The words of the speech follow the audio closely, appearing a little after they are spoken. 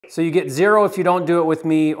So you get 0 if you don't do it with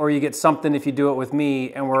me, or you get something if you do it with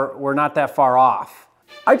me, and we're not that far off.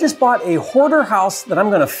 I just bought a hoarder house that I'm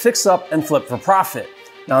gonna fix up and flip for profit.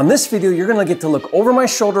 Now in this video, you're gonna get to look over my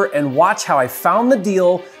shoulder and watch how I found the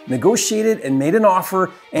deal, negotiated and made an offer,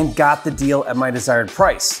 and got the deal at my desired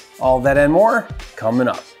price. All that and more, coming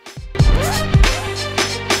up.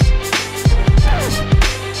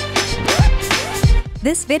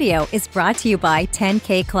 This video is brought to you by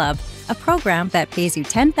 10K Club, a program that pays you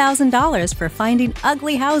 $10,000 for finding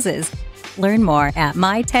ugly houses. Learn more at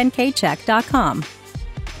my10kcheck.com.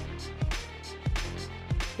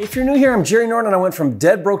 If you're new here, I'm Jerry Norton, and I went from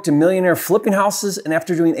dead broke to millionaire flipping houses, and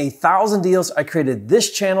after doing 1,000 deals, I created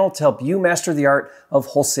this channel to help you master the art of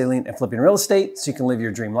wholesaling and flipping real estate so you can live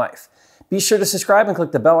your dream life. Be sure to subscribe and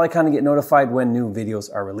click the bell icon to get notified when new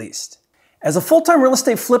videos are released. As a full-time real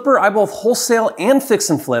estate flipper, I both wholesale and fix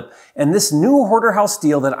and flip, and this new hoarder house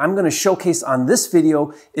deal that I'm going to showcase on this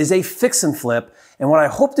video is a fix and flip, and what I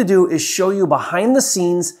hope to do is show you behind the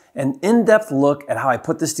scenes an in-depth look at how I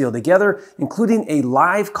put this deal together, including a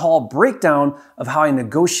live call breakdown of how I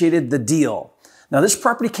negotiated the deal. Now, this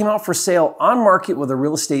property came out for sale on market with a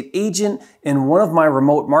real estate agent in one of my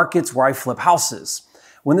remote markets where I flip houses.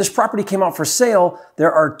 When this property came out for sale,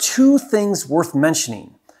 there are two things worth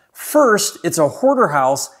mentioning. First, it's a hoarder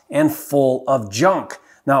house and full of junk.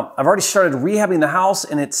 Now, I've already started rehabbing the house,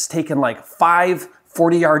 and it's taken like 5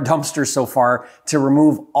 40-yard dumpsters so far to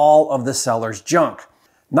remove all of the seller's junk.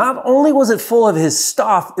 Not only was it full of his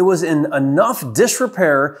stuff, it was in enough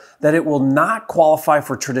disrepair that it will not qualify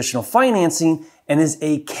for traditional financing and is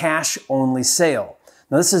a cash-only sale.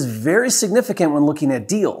 Now, this is very significant when looking at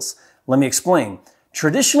deals. Let me explain.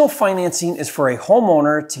 Traditional financing is for a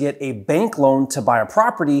homeowner to get a bank loan to buy a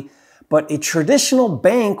property, but a traditional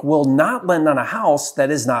bank will not lend on a house that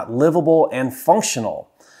is not livable and functional.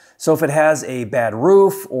 So if it has a bad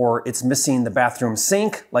roof or it's missing the bathroom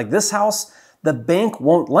sink, like this house, the bank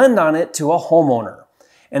won't lend on it to a homeowner.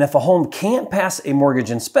 And if a home can't pass a mortgage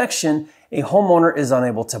inspection, a homeowner is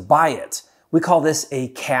unable to buy it. We call this a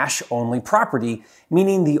cash-only property,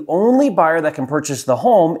 meaning the only buyer that can purchase the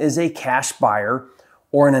home is a cash buyer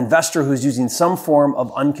or an investor who's using some form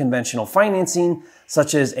of unconventional financing,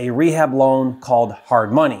 such as a rehab loan called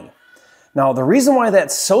hard money. Now, the reason why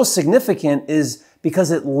that's so significant is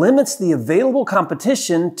because it limits the available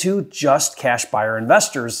competition to just cash buyer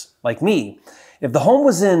investors like me. If the home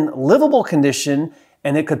was in livable condition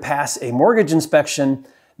and it could pass a mortgage inspection,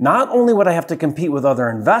 not only would I have to compete with other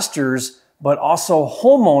investors, but also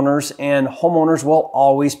homeowners, and homeowners will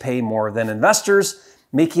always pay more than investors,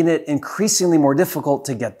 making it increasingly more difficult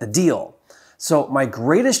to get the deal. So my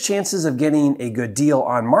greatest chances of getting a good deal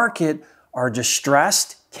on market are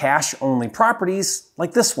distressed, cash-only properties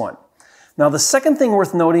like this one. Now, the second thing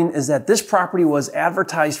worth noting is that this property was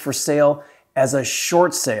advertised for sale as a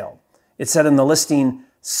short sale. It said in the listing,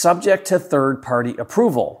 subject to third-party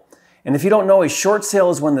approval. And if you don't know, a short sale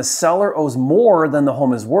is when the seller owes more than the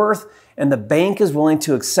home is worth, and the bank is willing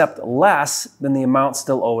to accept less than the amount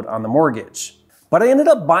still owed on the mortgage. But I ended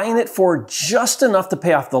up buying it for just enough to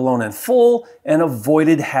pay off the loan in full and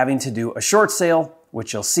avoided having to do a short sale,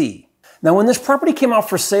 which you'll see. Now, when this property came out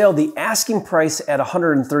for sale, the asking price at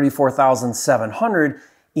 $134,700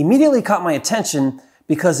 immediately caught my attention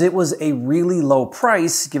because it was a really low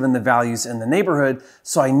price given the values in the neighborhood,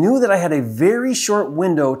 so I knew that I had a very short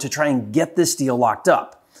window to try and get this deal locked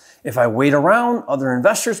up. If I wait around, other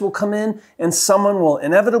investors will come in and someone will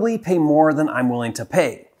inevitably pay more than I'm willing to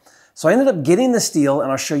pay. So I ended up getting this deal, and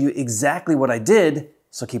I'll show you exactly what I did,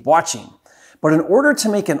 so keep watching. But in order to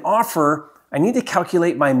make an offer, I need to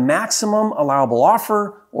calculate my maximum allowable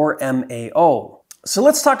offer, or MAO. So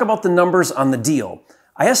let's talk about the numbers on the deal.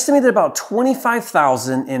 I estimated about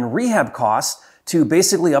 $25,000 in rehab costs to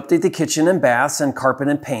basically update the kitchen and baths and carpet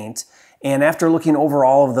and paint. And after looking over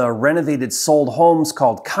all of the renovated sold homes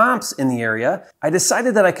called comps in the area, I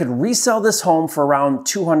decided that I could resell this home for around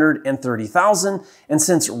 $230,000. And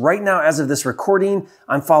since right now, as of this recording,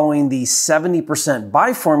 I'm following the 70%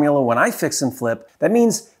 buy formula when I fix and flip, that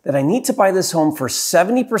means that I need to buy this home for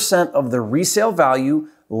 70% of the resale value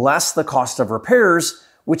less the cost of repairs,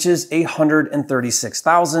 which is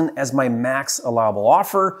 $136,000 as my max allowable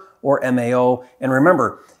offer, or MAO. And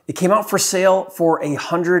remember, it came out for sale for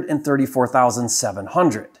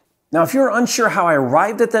 $134,700. Now, if you're unsure how I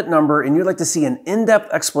arrived at that number and you'd like to see an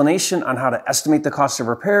in-depth explanation on how to estimate the cost of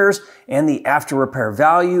repairs and the after repair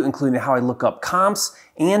value, including how I look up comps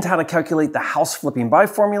and how to calculate the house flipping buy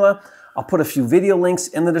formula, I'll put a few video links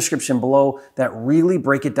in the description below that really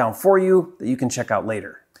break it down for you that you can check out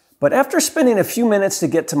later. But after spending a few minutes to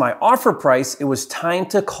get to my offer price, it was time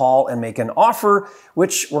to call and make an offer,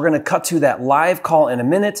 which we're going to cut to that live call in a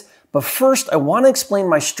minute. But first, I want to explain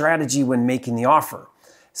my strategy when making the offer.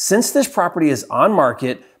 Since this property is on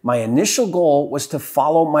market, my initial goal was to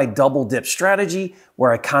follow my double dip strategy,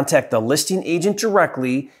 where I contact the listing agent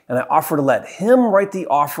directly and I offer to let him write the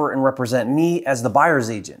offer and represent me as the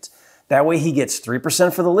buyer's agent. That way he gets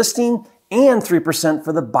 3% for the listing and 3%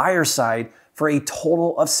 for the buyer's side for a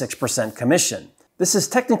total of 6% commission. This is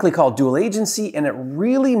technically called dual agency, and it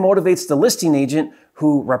really motivates the listing agent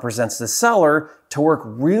who represents the seller to work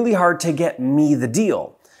really hard to get me the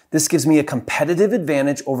deal. This gives me a competitive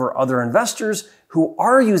advantage over other investors who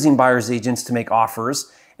are using buyer's agents to make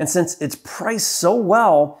offers. And since it's priced so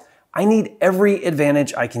well, I need every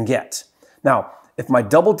advantage I can get. Now, if my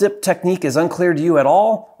double dip technique is unclear to you at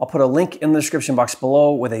all, I'll put a link in the description box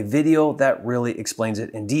below with a video that really explains it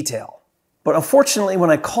in detail. But unfortunately, when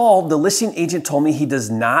I called, the listing agent told me he does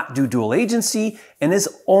not do dual agency and is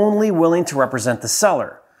only willing to represent the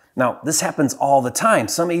seller. Now, this happens all the time.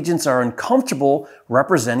 Some agents are uncomfortable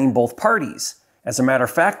representing both parties. As a matter of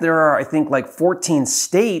fact, there are, I think, like 14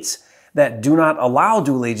 states that do not allow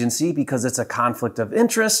dual agency because it's a conflict of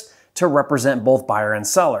interest to represent both buyer and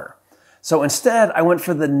seller. So instead, I went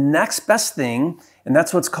for the next best thing, and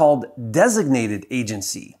that's what's called designated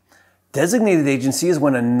agency. Designated agency is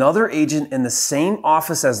when another agent in the same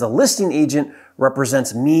office as the listing agent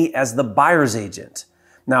represents me as the buyer's agent.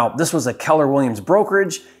 Now, this was a Keller Williams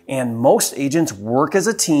brokerage, and most agents work as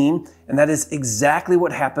a team, and that is exactly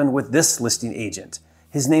what happened with this listing agent.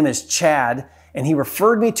 His name is Chad, and he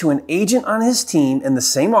referred me to an agent on his team in the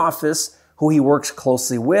same office who he works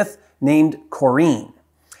closely with, named Corrine.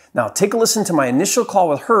 Now, take a listen to my initial call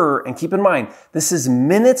with her, and keep in mind, this is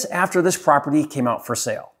minutes after this property came out for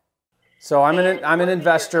sale. So I'm an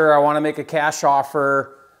investor. I want to make a cash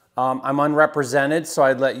offer. I'm unrepresented, so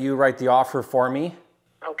I'd let you write the offer for me.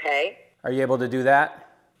 Okay. Are you able to do that?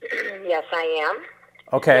 Yes, I am.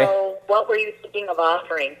 Okay. So what were you thinking of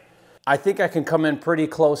offering? I think I can come in pretty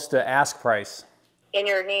close to ask price. And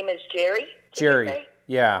your name is Jerry? Jerry,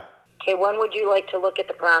 yeah. Okay, when would you like to look at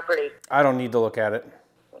the property? I don't need to look at it.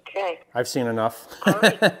 Okay. I've seen enough. All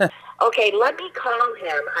right. Okay, let me call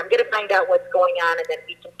him. I'm going to find out what's going on, and then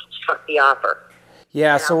we can construct the offer.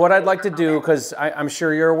 Yeah, so what I'd like to do, because I'm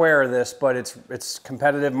sure you're aware of this, but it's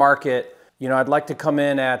competitive market. You know, I'd like to come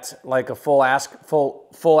in at like a full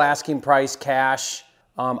asking price cash.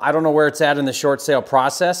 I don't know where it's at in the short sale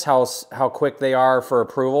process, how quick they are for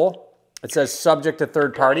approval. It says subject to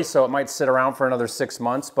third party, so it might sit around for another 6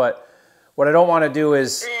 months. But what I don't want to do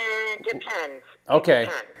is... Depends. Okay.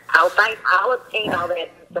 Depends. I'll obtain all that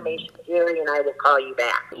information, Jerry, and I will call you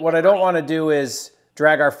back. What I don't want to do is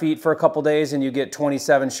drag our feet for a couple days and you get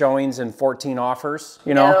 27 showings and 14 offers,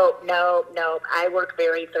 you know? No. I work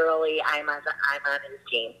very thoroughly. I'm on his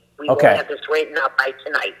team. We Okay. will have this written up by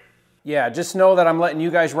tonight. Yeah, just know that I'm letting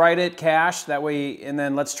you guys write it cash, that way, and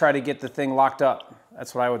then let's try to get the thing locked up.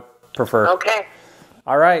 That's what I would prefer. Okay.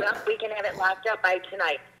 All right. Well, we can have it locked up by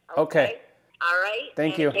tonight. Okay. All right?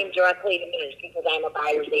 Thank you. It came directly to me because I'm a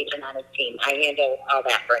buyer's agent on his team. I handle all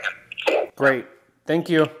that for him. Great. Thank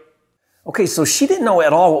you. Okay, so she didn't know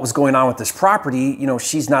at all what was going on with this property. You know,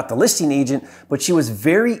 she's not the listing agent, but she was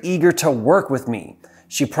very eager to work with me.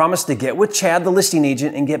 She promised to get with Chad, the listing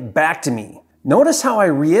agent, and get back to me. Notice how I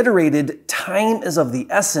reiterated time is of the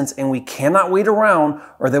essence and we cannot wait around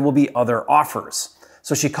or there will be other offers.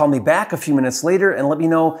 So she called me back a few minutes later and let me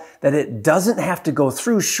know that it doesn't have to go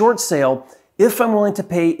through short sale if I'm willing to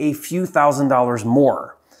pay a few $1,000s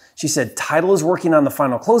more. She said title is working on the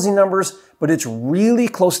final closing numbers, but it's really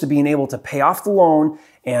close to being able to pay off the loan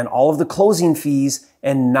and all of the closing fees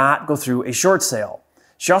and not go through a short sale.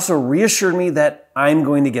 She also reassured me that I'm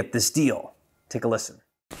going to get this deal. Take a listen.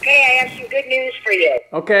 Okay, I have some good news for you.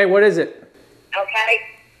 Okay, what is it? Okay?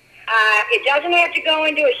 It doesn't have to go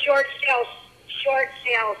into a short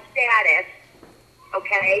sale status.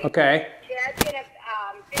 Okay? Okay. Chad's going to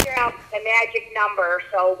figure out the magic number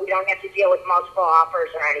so we don't have to deal with multiple offers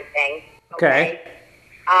or anything. Okay.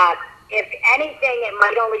 If anything, it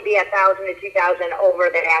might only be $1,000 to $2,000 over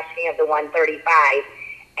the asking of the $135,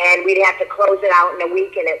 and we'd have to close it out in a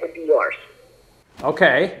week, and it would be yours.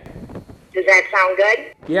 Okay. Does that sound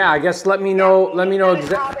good? Yeah, I guess let me know Call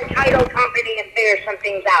the title company and figure some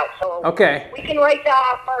things out. So Okay. we can write the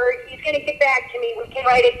offer. He's going to get back to me. We can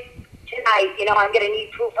write it tonight. You know, I'm going to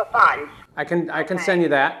need proof of funds. I can send you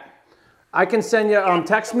that. I can send you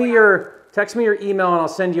text me your email and I'll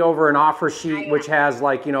send you over an offer sheet which has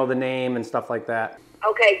like, you know, the name and stuff like that.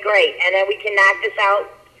 Okay, great. And then we can knock this out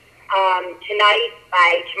tonight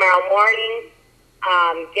by tomorrow morning.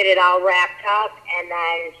 get it all wrapped up, and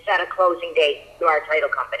then set a closing date to our title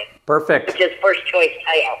company. Perfect. Which is First Choice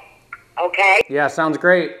Title. Okay? Yeah, sounds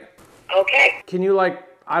great. Okay. Can you, like,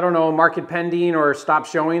 I don't know, market pending or stop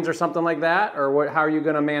showings or something like that? Or what? How are you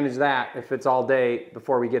going to manage that if it's all day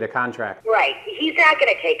before we get a contract? Right. He's not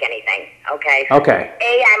going to take anything, okay? Okay.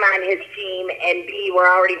 A, I'm on his team, and B, we're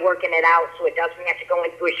already working it out, so it doesn't have to go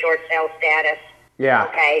into a short sale status. Yeah.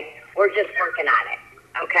 Okay? We're just working on it,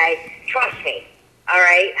 okay? Trust me, all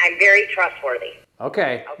right? I'm very trustworthy.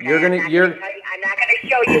 Okay. Okay? I'm not going to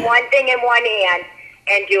show you one thing in one hand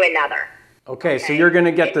and do another. Okay, so you're going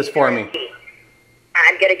to get this for me.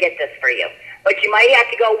 I'm going to get this for you. But you might have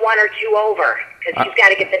to go one or two over, because he's got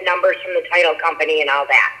to get the numbers from the title company and all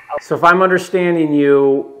that. Okay. So if I'm understanding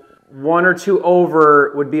you, one or two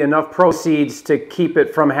over would be enough proceeds to keep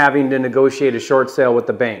it from having to negotiate a short sale with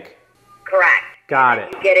the bank. Correct. Got it.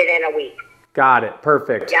 You get it in a week. Got it.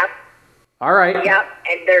 Perfect. Yep. All right. Yep.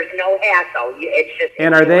 And there's no hassle. It's just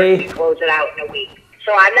and are they? You close it out in a week.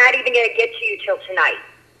 So I'm not even going to get to you till tonight.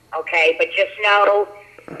 Okay, but just know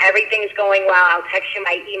everything's going well. I'll text you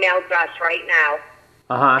my email address right now.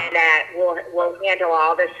 And we'll handle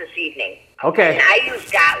all this evening. Okay. And I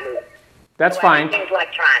use Dotloop. That's so fine. Everything's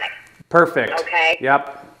electronic. Perfect. Okay.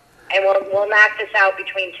 Yep. And we'll knock this out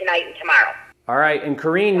between tonight and tomorrow. All right. And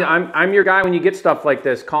Corrine, I'm your guy when you get stuff like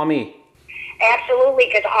this. Call me. Absolutely,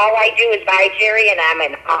 because all I do is buy Jerry, and I'm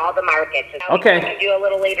in all the markets. And okay. I can do a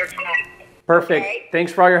little later tonight. Perfect. Okay?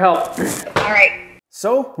 Thanks for all your help. All right.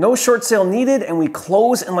 So, no short sale needed, and we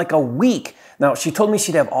close in like a week. Now, she told me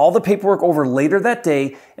she'd have all the paperwork over later that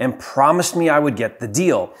day and promised me I would get the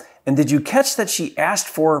deal. And did you catch that she asked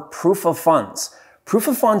for proof of funds? Proof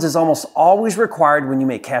of funds is almost always required when you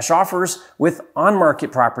make cash offers with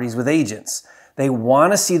on-market properties with agents. They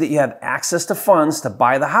want to see that you have access to funds to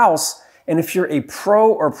buy the house. And if you're a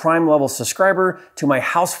pro or prime level subscriber to my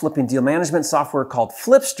house flipping deal management software called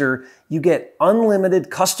Flipster, you get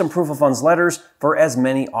unlimited custom proof of funds letters for as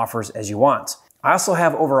many offers as you want. I also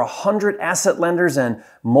have over 100 asset lenders and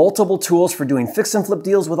multiple tools for doing fix and flip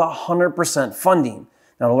deals with 100% funding.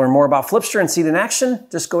 Now, to learn more about Flipster and see it in action,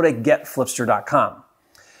 just go to getflipster.com.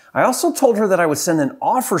 I also told her that I would send an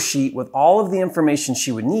offer sheet with all of the information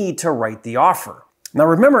she would need to write the offer. Now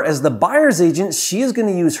remember, as the buyer's agent, she is going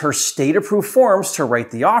to use her state-approved forms to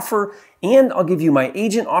write the offer, and I'll give you my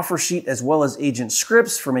agent offer sheet as well as agent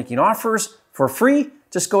scripts for making offers for free.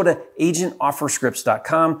 Just go to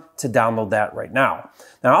agentofferscripts.com to download that right now.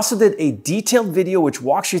 Now I also did a detailed video which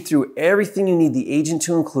walks you through everything you need the agent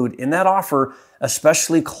to include in that offer,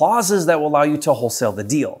 especially clauses that will allow you to wholesale the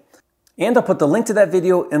deal. And I'll put the link to that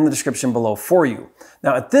video in the description below for you.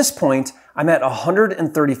 Now at this point, I'm at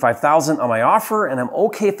 $135,000 on my offer, and I'm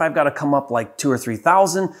okay if I've got to come up like $2,000 or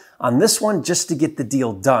 $3,000 on this one just to get the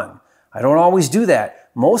deal done. I don't always do that.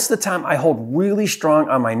 Most of the time I hold really strong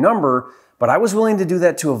on my number, but I was willing to do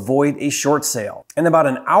that to avoid a short sale. And about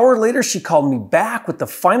an hour later, she called me back with the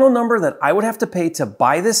final number that I would have to pay to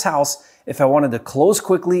buy this house if I wanted to close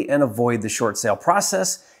quickly and avoid the short sale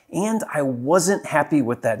process, and I wasn't happy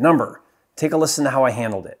with that number. Take a listen to how I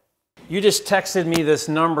handled it. You just texted me this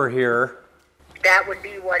number here. That would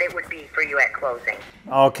be what it would be for you at closing.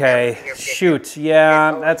 Okay, shoot,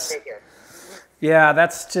 yeah,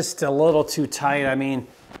 that's just a little too tight. I mean,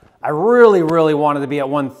 I really wanted to be at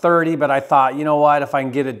 130, but I thought, you know what, if I can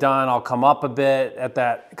get it done, I'll come up a bit at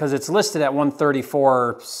that, because it's listed at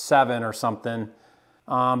 134.7 or something.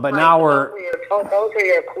 But right, now we're... Those are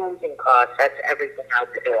your closing costs. That's everything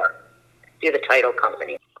out the door. Do the title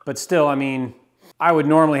company. But still, I mean, I would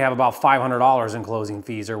normally have about $500 in closing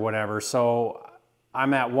fees or whatever, so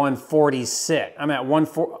I'm at 146. I'm at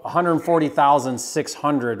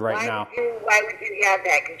 140,600 right now. Why would you have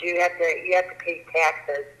that? Because you have to pay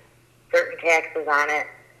taxes, certain taxes on it.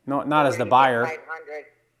 No, not as the buyer.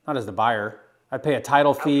 Not as the buyer. I pay a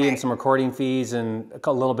title fee and some recording fees and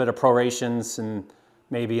a little bit of prorations and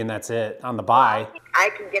that's it on the buy. I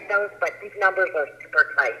can get those, but these numbers are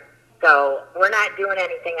super tight. So we're not doing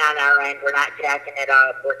anything on our end. We're not jacking it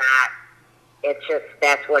up. We're not. It's just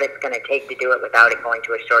that's what it's going to take to do it without it going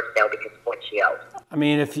to a short sale because of what she owes. I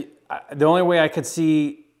mean, the only way I could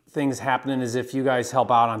see things happening is if you guys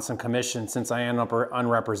help out on some commission, since I end up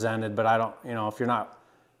unrepresented. But I don't, if you're not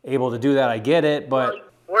able to do that, I get it. But well,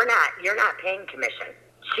 we're not. You're not paying commission.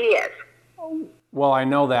 She is. Well, I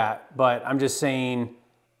know that, but I'm just saying.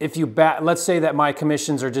 If you let's say that my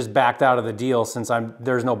commissions are just backed out of the deal since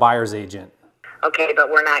there's no buyer's agent. Okay, but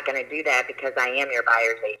we're not going to do that because I am your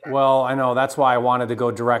buyer's agent. Well, I know. That's why I wanted to go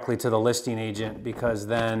directly to the listing agent because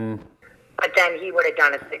then... But then he would have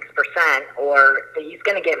done a 6% or he's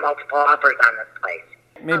going to get multiple offers on this place.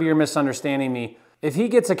 Maybe you're misunderstanding me. If he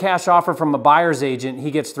gets a cash offer from a buyer's agent,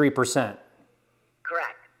 he gets 3%.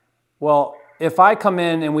 Correct. Well, if I come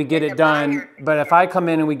in and we get it done, if I come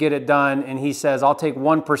in and we get it done and he says, I'll take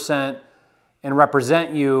 1% and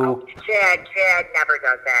represent you. Oh, Chad never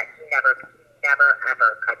does that. He never,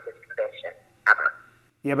 ever cuts his commission, ever.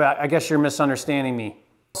 Yeah, but I guess you're misunderstanding me.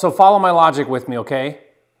 So follow my logic with me, okay?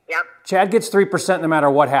 Yep. Chad gets 3% no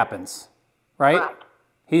matter what happens, right? Correct.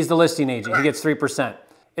 He's the listing agent. Correct. He gets 3%.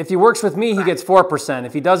 If he works with me, he gets 4%.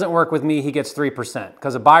 If he doesn't work with me, he gets 3%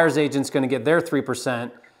 because a buyer's agent's going to get their 3%.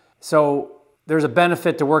 So there's a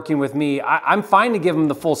benefit to working with me. I'm fine to give him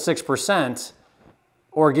the full 6%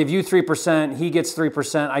 or give you 3%. He gets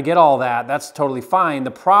 3%. I get all that. That's totally fine.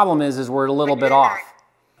 The problem is we're a little bit off.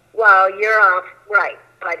 Well, you're off, right.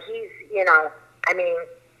 But he's,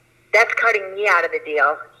 that's cutting me out of the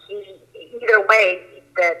deal. Either way,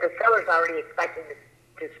 the seller's already expecting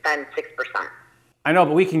to spend 6%. I know,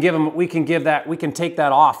 but we can take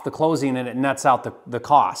that off the closing and it nets out the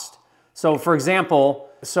cost. So for example,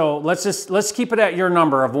 let's keep it at your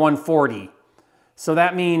number of 140. So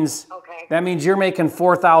that means you're making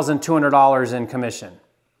 $4,200 in commission.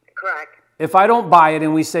 Correct. If I don't buy it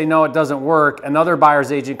and we say no, it doesn't work, another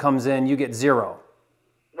buyer's agent comes in, you get 0.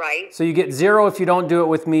 Right. So you get 0 if you don't do it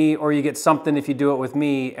with me, or you get something if you do it with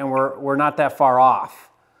me, and we're not that far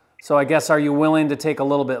off. So I guess, are you willing to take a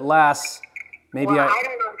little bit less? Maybe I don't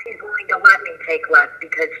know if he's going to let me take less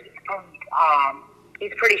because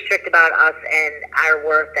he's pretty strict about us and our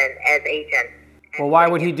worth and as agents. Well, why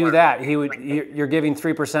would he do that? You're giving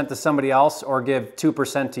 3% to somebody else or give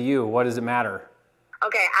 2% to you. What does it matter?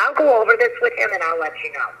 Okay, I'll go over this with him and I'll let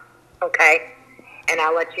you know. Okay? And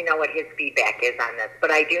I'll let you know what his feedback is on this.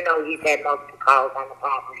 But I do know he's had multiple calls on the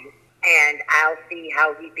property. And I'll see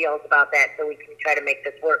how he feels about that so we can try to make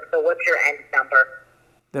this work. So what's your end number?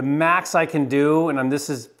 The max I can do, and this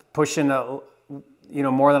is pushing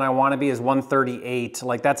more than I want to be, is 138.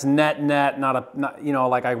 Like that's net, not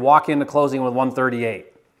like I walk into closing with 138.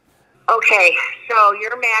 Okay, so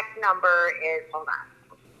your max number is, hold on.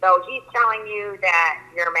 So he's telling you that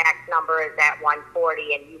your max number is at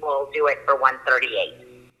 140 and you will do it for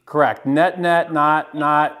 138. Correct. Net, not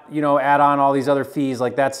add on all these other fees.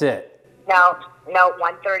 Like that's it. No,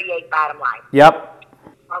 138 bottom line. Yep.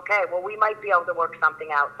 Okay, well, we might be able to work something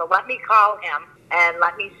out. So let me call him and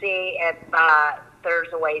let me see if there's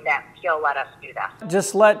a way that he'll let us do that.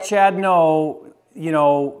 Just let Chad know,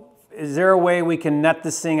 is there a way we can net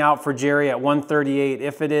this thing out for Jerry at 138?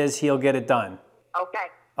 If it is, he'll get it done. Okay.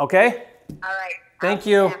 Okay? All right. Thank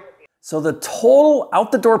you. So the total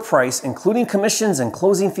out the door price, including commissions and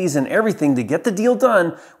closing fees and everything to get the deal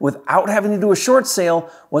done without having to do a short sale,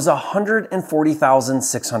 was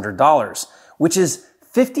 $140,600, which is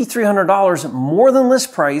 $5,300 more than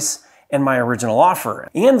list price and my original offer.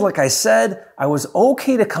 And like I said, I was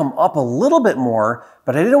okay to come up a little bit more,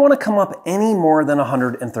 but I didn't want to come up any more than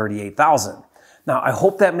 $138,000. Now, I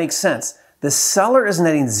hope that makes sense. The seller is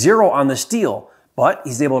netting 0 on this deal, but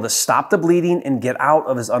he's able to stop the bleeding and get out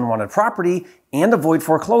of his unwanted property and avoid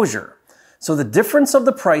foreclosure. So the difference of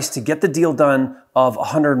the price to get the deal done of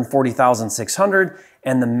 $140,600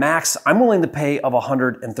 and the max I'm willing to pay of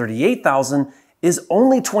 $138,000 is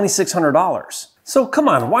only $2,600. So come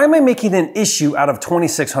on, why am I making an issue out of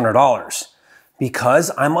 $2,600?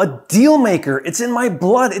 Because I'm a deal maker. It's in my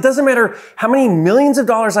blood. It doesn't matter how many millions of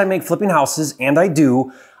dollars I make flipping houses, and I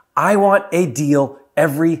do. I want a deal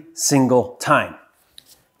every single time.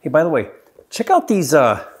 Hey, by the way, check out these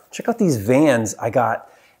vans I got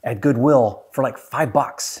at Goodwill for like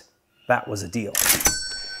 $5. That was a deal.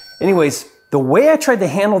 Anyways, the way I tried to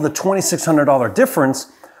handle the $2,600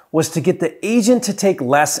 difference was to get the agent to take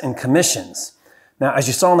less in commissions. Now, as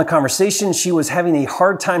you saw in the conversation, she was having a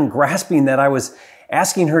hard time grasping that I was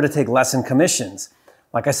asking her to take less in commissions.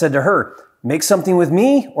 Like I said to her, make something with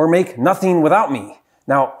me or make nothing without me.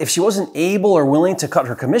 Now, if she wasn't able or willing to cut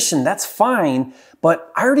her commission, that's fine,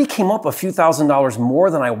 but I already came up a few $1,000s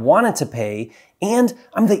more than I wanted to pay, and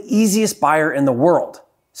I'm the easiest buyer in the world.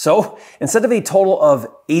 So instead of a total of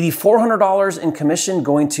 $8,400 in commission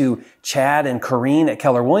going to Chad and Corrine at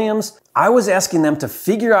Keller Williams, I was asking them to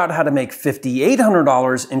figure out how to make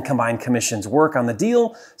 $5,800 in combined commissions work on the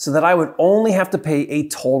deal so that I would only have to pay a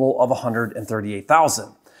total of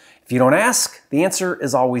 $138,000. If you don't ask, the answer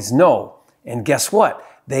is always no. And guess what?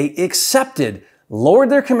 They accepted, lowered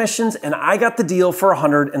their commissions, and I got the deal for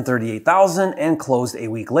 $138,000 and closed a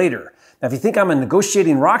week later. Now, if you think I'm a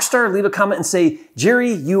negotiating rock star, leave a comment and say,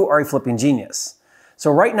 Jerry, you are a flipping genius.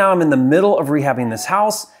 So right now I'm in the middle of rehabbing this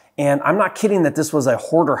house, and I'm not kidding that this was a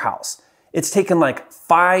hoarder house. It's taken like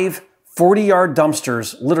 5 40-yard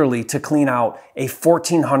dumpsters literally to clean out a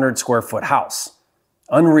 1,400 square foot house.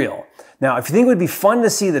 Unreal. Now, if you think it would be fun to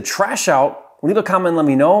see the trash out, leave a comment and let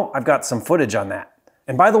me know. I've got some footage on that.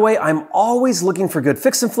 And by the way, I'm always looking for good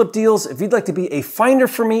fix and flip deals. If you'd like to be a finder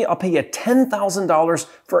for me, I'll pay you $10,000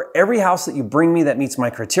 for every house that you bring me that meets my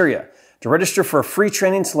criteria. To register for a free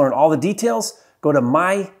training to learn all the details, go to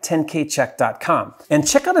my10kcheck.com. And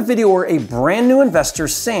check out a video where a brand new investor,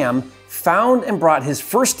 Sam, found and brought his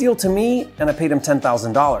first deal to me, and I paid him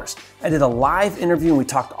 $10,000. I did a live interview and we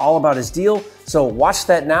talked all about his deal. So watch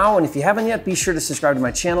that now. And if you haven't yet, be sure to subscribe to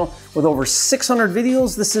my channel. With over 600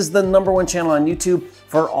 videos, this is the #1 channel on YouTube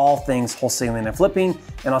for all things wholesaling and flipping.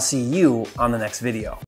 And I'll see you on the next video.